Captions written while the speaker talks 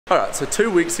Alright, so 2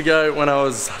 weeks ago when I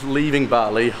was leaving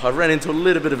Bali, I ran into a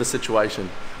little bit of a situation.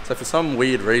 So for some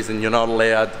weird reason, you're not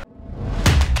allowed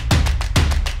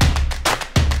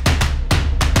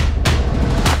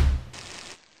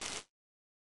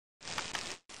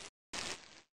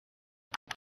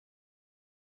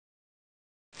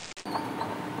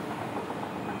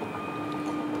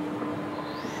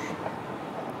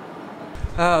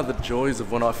the joys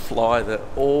of when I fly, there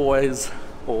always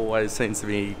seems to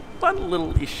be one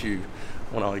little issue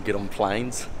when I get on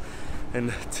planes.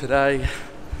 And today,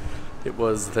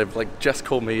 they've like just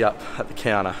called me up at the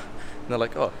counter. And they're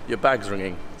like, oh, your bag's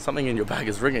ringing. Something in your bag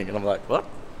is ringing. And I'm like, what?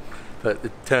 But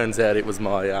it turns out it was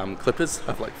my clippers.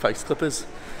 I have like face clippers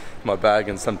in my bag,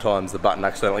 and sometimes the button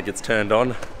accidentally gets turned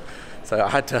on. So I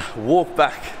had to walk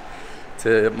back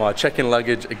to my check-in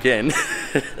luggage again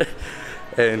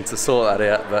and to sort that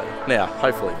out. But now,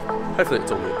 hopefully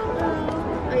it's all good.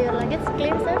 Are your luggage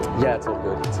clean, sir? Yeah, it's all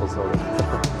good. It's all sorted.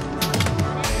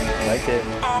 Thank you.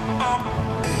 Thank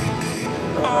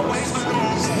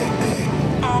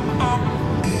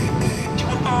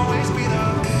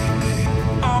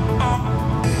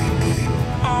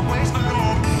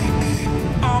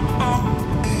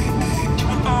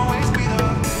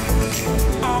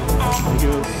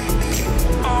you.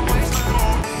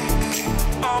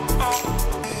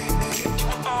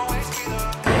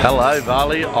 Hello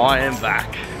Bali, I am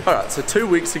back. Alright, so 2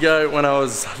 weeks ago when I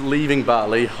was leaving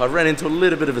Bali, I ran into a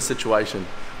little bit of a situation.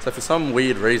 So for some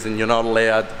weird reason, you're not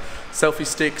allowed selfie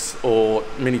sticks or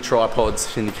mini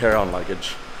tripods in your carry-on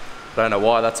luggage. I don't know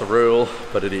why that's a rule,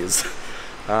 but it is.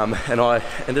 And I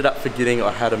ended up forgetting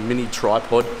I had a mini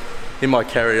tripod in my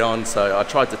carry-on, so I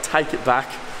tried to take it back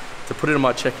to put it in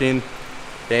my check-in,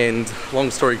 and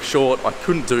long story short, I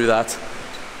couldn't do that.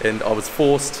 And I was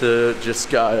forced to just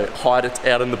go hide it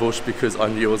out in the bush because I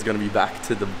knew I was going to be back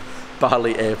to the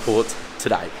Bali airport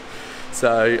today.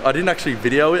 So I didn't actually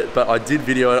video it, but I did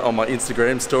video it on my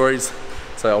Instagram stories.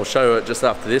 So I'll show it just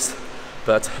after this.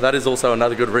 But that is also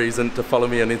another good reason to follow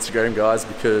me on Instagram, guys,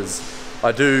 because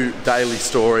I do daily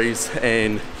stories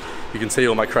and you can see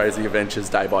all my crazy adventures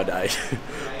day by day.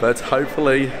 But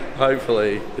hopefully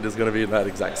it is going to be in that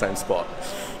exact same spot.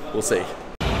 We'll see.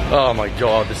 Oh my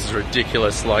god, this is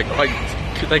ridiculous. Like,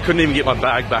 they couldn't even get my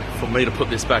bag back for me to put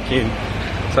this back in.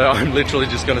 So I'm literally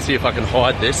just gonna see if I can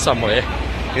hide this somewhere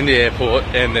in the airport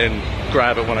and then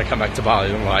grab it when I come back to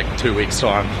Bali in like 2 weeks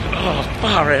time. Oh,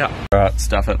 far out. Alright,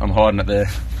 stuff it, I'm hiding it there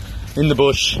in the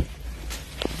bush.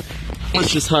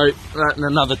 Let's just hope that in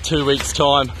another 2 weeks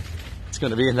time, it's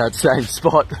gonna be in that same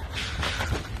spot.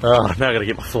 Oh, now I gotta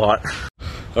get my flight.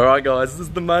 Alright guys, this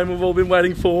is the moment we've all been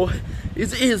waiting for.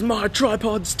 Is my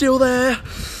tripod still there?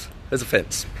 There's a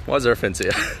fence. Why is there a fence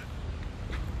here?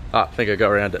 I think I go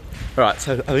around it. Alright,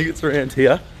 so I think it's around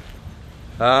here.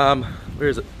 Where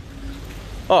is it?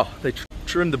 Oh, they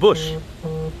trimmed the bush.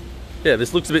 Yeah,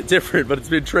 this looks a bit different, but it's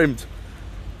been trimmed.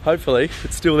 Hopefully,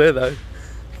 it's still there though.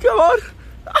 Come on!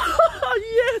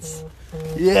 Yes!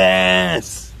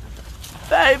 Yes!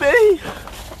 Baby!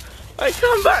 I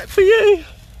come back for you!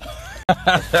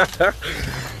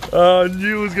 Oh, I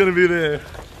knew it was gonna be there.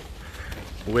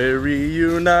 We're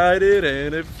reunited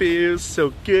and it feels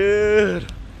so good.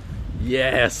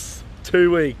 Yes,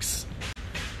 2 weeks.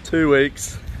 2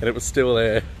 weeks and it was still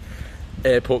there.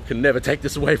 Airport can never take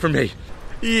this away from me.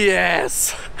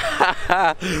 Yes!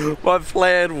 My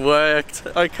plan worked.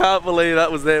 I can't believe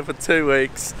that was there for 2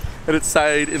 weeks and it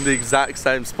stayed in the exact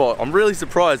same spot. I'm really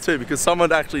surprised too, because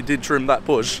someone actually did trim that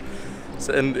bush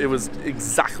and it was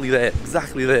exactly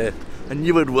there. I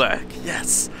knew it'd work,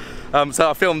 yes. So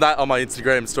I filmed that on my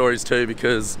Instagram stories too,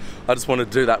 because I just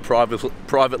wanted to do that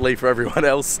privately for everyone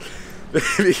else,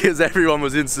 because everyone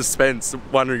was in suspense,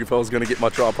 wondering if I was going to get my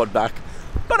tripod back.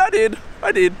 But I did.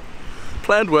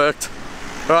 Plan worked.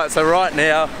 All right, so right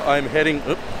now I'm heading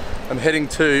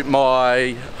to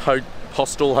my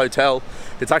hotel.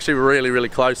 It's actually really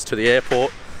close to the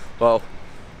airport. Well,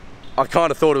 I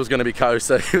kind of thought it was going to be close,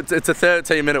 so it's a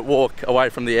 13-minute walk away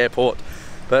from the airport.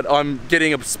 But I'm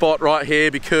getting a spot right here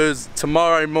because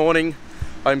tomorrow morning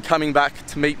I'm coming back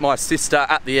to meet my sister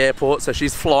at the airport. So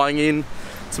she's flying in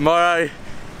tomorrow,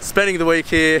 spending the week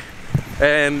here,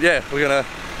 and yeah, we're gonna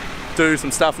do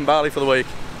some stuff in Bali for the week.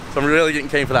 So I'm really getting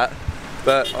keen for that.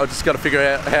 But I just got to figure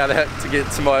out how the heck to get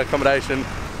to my accommodation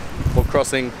while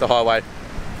crossing the highway.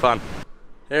 Fun.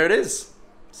 There it is.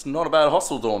 It's not a bad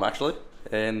hostel dorm actually,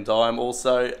 and I'm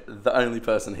also the only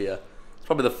person here.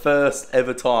 Probably the first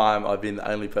ever time I've been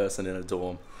the only person in a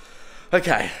dorm.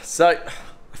 Okay, so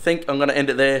I think I'm gonna end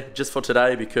it there just for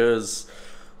today because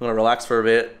I'm gonna relax for a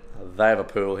bit They have a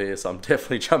pool here, so I'm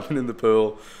definitely jumping in the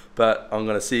pool. But I'm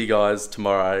gonna see you guys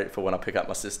tomorrow for when I pick up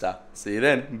my sister. See you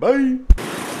then, bye.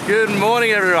 Good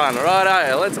morning everyone.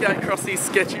 Righto, let's go across these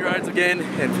sketchy roads again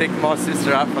and pick my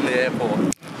sister up from the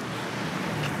airport.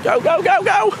 Go, go, go,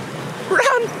 go!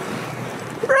 Run!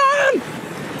 Run!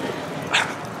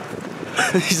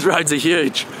 These roads are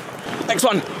huge. Next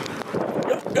one.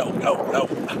 Go, go, go, go.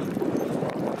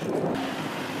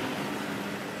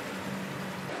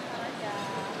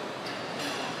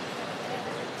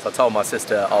 So I told my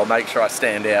sister I'll make sure I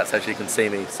stand out so she can see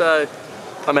me. So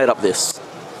I made up this.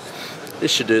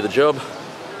 This should do the job.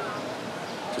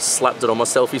 Just slapped it on my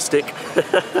selfie stick.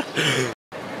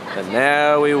 And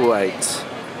now we wait.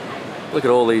 Look at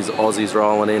all these Aussies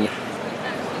rolling in.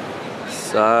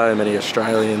 So many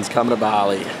Australians coming to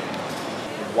Bali.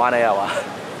 1 hour.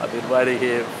 I've been waiting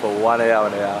here for 1 hour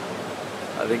now.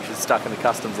 I think she's stuck in the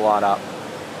customs lineup.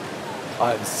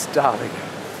 I'm starving.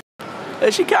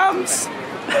 There she comes.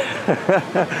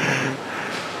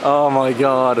 Oh my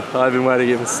God, I've been waiting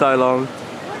here for so long.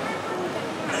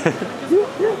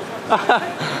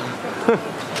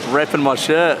 Repping my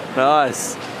shirt,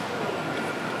 nice.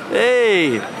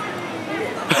 Hey.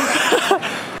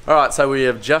 Alright, so we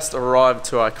have just arrived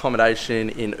to our accommodation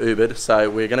in Ubud. So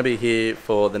we're going to be here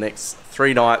for the next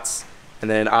 3 nights. And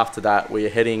then after that, we're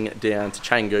heading down to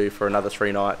Canggu for another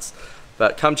 3 nights.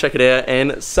 But come check it out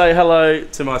and say hello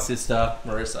to my sister,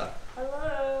 Marissa.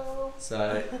 Hello.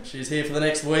 So she's here for the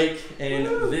next week, and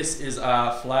this is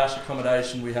our flash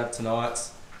accommodation we have tonight.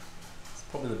 It's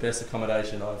probably the best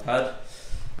accommodation I've had.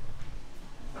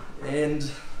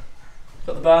 And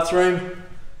got the bathroom.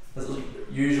 As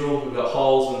usual, we've got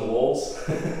holes in the walls.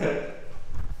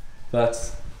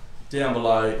 But down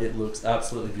below, it looks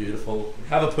absolutely beautiful. We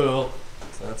have a pool,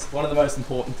 so that's one of the most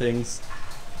important things.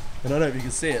 And I don't know if you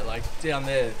can see it, like down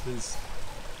there, there's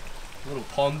a little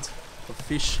pond of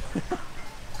fish.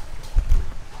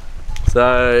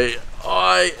 So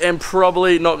I am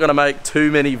probably not going to make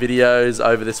too many videos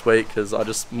over this week because I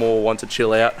just more want to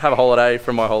chill out, have a holiday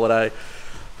from my holiday.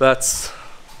 But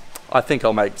I think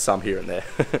I'll make some here and there.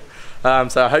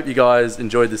 So I hope you guys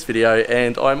enjoyed this video,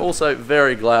 and I'm also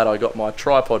very glad I got my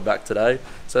tripod back today.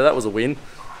 So that was a win.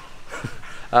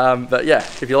 But yeah,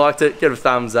 if you liked it, give it a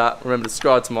thumbs up. Remember to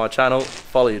subscribe to my channel,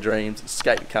 follow your dreams,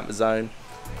 escape your comfort zone,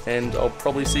 and I'll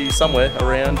probably see you somewhere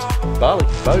around Bali.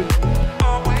 Bye.